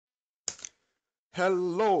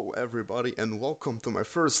Hello everybody and welcome to my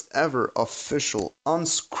first ever official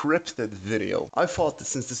unscripted video. I thought that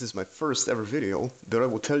since this is my first ever video that I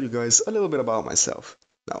will tell you guys a little bit about myself.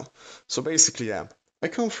 Now, so basically I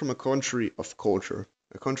come from a country of culture,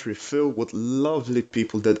 a country filled with lovely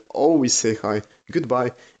people that always say hi,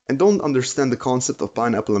 goodbye, and don't understand the concept of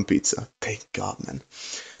pineapple and pizza. Thank God, man.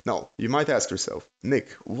 Now, you might ask yourself, Nick,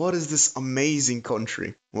 what is this amazing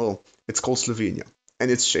country? Well, it's called Slovenia, and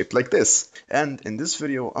it's shaped like this. And in this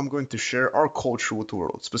video, I'm going to share our culture with the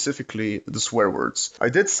world, specifically the swear words. I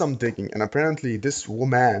did some digging, and apparently this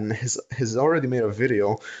woman has already made a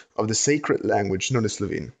video of the sacred language known as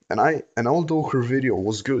Slovene. And although her video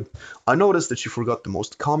was good, I noticed that she forgot the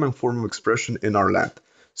most common form of expression in our land,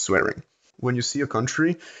 swearing. When you see a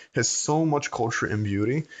country has so much culture and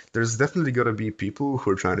beauty, there's definitely gotta be people who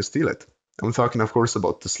are trying to steal it. I'm talking, of course,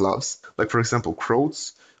 about the Slavs, like for example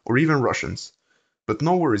Croats or even Russians. But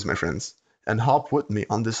no worries, my friends, and hop with me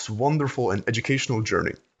on this wonderful and educational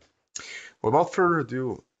journey. Without further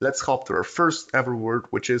ado, let's hop to our first ever word,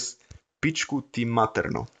 which is pičku ti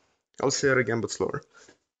materno. I'll say it again, but slower.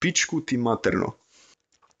 Pičku ti materno.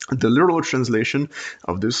 The literal translation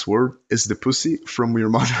of this word is the pussy from your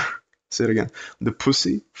mother. Say it again. The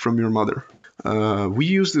pussy from your mother. We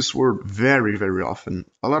use this word very, very often.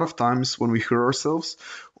 A lot of times when we hear ourselves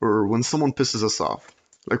or when someone pisses us off.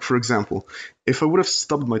 Like for example, if I would have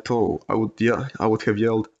stubbed my toe, I would have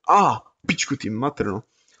yelled, "Ah, pičku ti materno."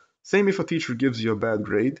 Same if a teacher gives you a bad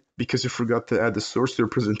grade because you forgot to add the source to your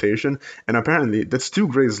presentation, and apparently that's 2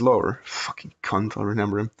 grades lower. Fucking cunt, I'll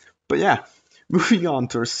remember him. But yeah, moving on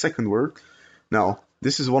to our second word. Now,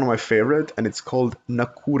 this is one of my favorite, and it's called na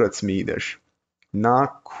kurac mi ideš. Na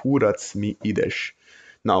kurac mi ideš.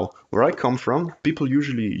 Now, where I come from, people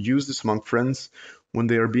usually use this among friends when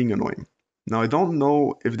they are being annoying. Now, I don't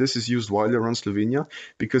know if this is used widely around Slovenia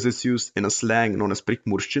because it's used in a slang known as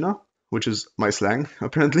prekmurščina, which is my slang,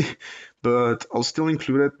 apparently, but I'll still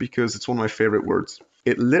include it because it's one of my favorite words.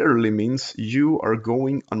 It literally means you are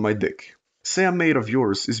going on my dick. Say a mate of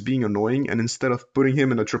yours is being annoying, and instead of putting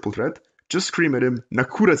him in a triple threat, just scream at him, "Na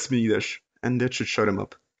kurac mi ideš," and that should shut him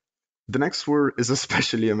up. The next word is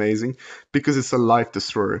especially amazing because it's a life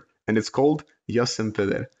destroyer, and it's called "Jaz sem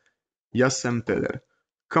peder." Jaz sem peder.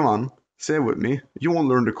 Come on, say it with me. You won't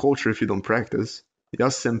learn the culture if you don't practice.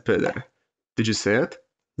 Jaz sem peder. Did you say it?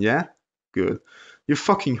 Yeah? Good. You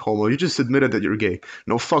fucking homo, you just admitted that you're gay.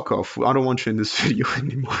 No, fuck off. I don't want you in this video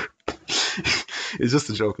anymore. It's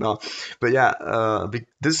just a joke now. But yeah,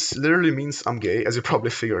 this literally means I'm gay, as you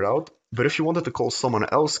probably figured out. But if you wanted to call someone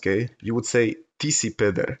else gay, you would say ti si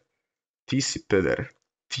peder. Ti si peder.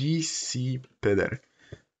 Ti si peder.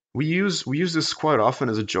 We use this quite often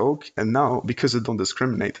as a joke, and now because it don't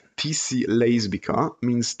discriminate, ti si lesbica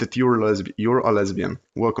means that you're a lesbian.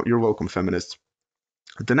 Welcome, you're welcome, feminists.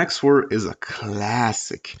 The next word is a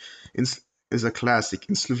classic. Is a classic.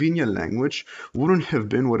 In Slovenian language, wouldn't have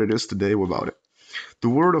been what it is today without it. The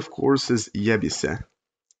word, of course, is jebise.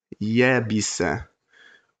 Jebise.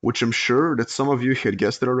 Which I'm sure that some of you had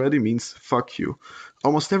guessed it already means fuck you.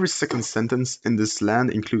 Almost every second sentence in this land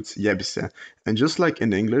includes jebise. And just like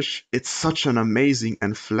in English, it's such an amazing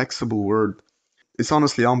and flexible word. It's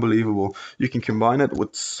honestly unbelievable. You can combine it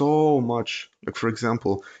with so much. Like for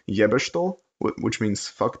example, jebeš to, which means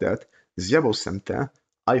fuck that. Zjebal sem te,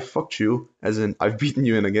 I fucked you, as in I've beaten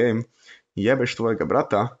you in a game. Jebeš tvojega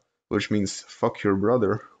brata, which means fuck your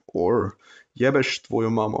brother. Or jebeš tvojo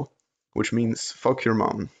mamo, which means fuck your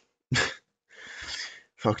mom.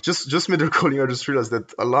 Fuck, just mid recording, I just realized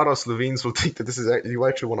that a lot of Slovenes will think that this is you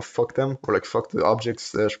actually want to fuck them, or like fuck the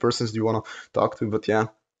objects, persons you want to talk to. But yeah,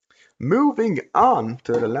 moving on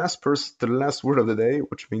to the last word of the day,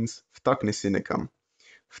 which means vtakni si nekam.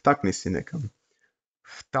 Vtakni si nekam.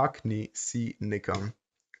 Vtakni si nekam.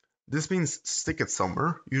 This means stick it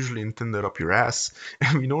somewhere, usually intended up your ass,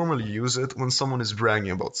 and we normally use it when someone is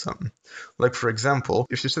bragging about something. Like for example,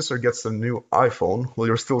 if your sister gets a new iPhone while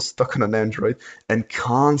you're still stuck on an Android and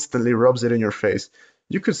constantly rubs it in your face,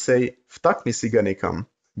 you could say vtakni si ga nekam.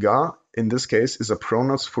 Ga, in this case, is a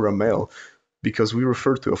pronoun for a male, because we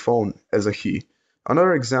refer to a phone as a he.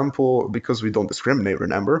 Another example, because we don't discriminate,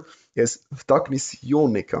 remember, is vtakni si jo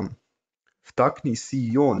nekam. Vtakni si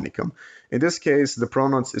jo nekam. In this case, the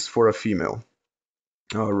pronoun is for a female.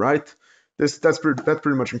 All right. That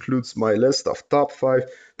pretty much includes my list of top five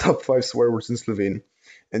swear words in Slovene.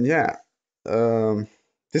 And yeah,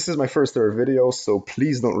 this is my first ever video, so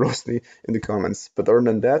please don't roast me in the comments. But other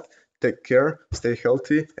than that, take care, stay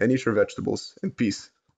healthy, and eat your vegetables. And peace.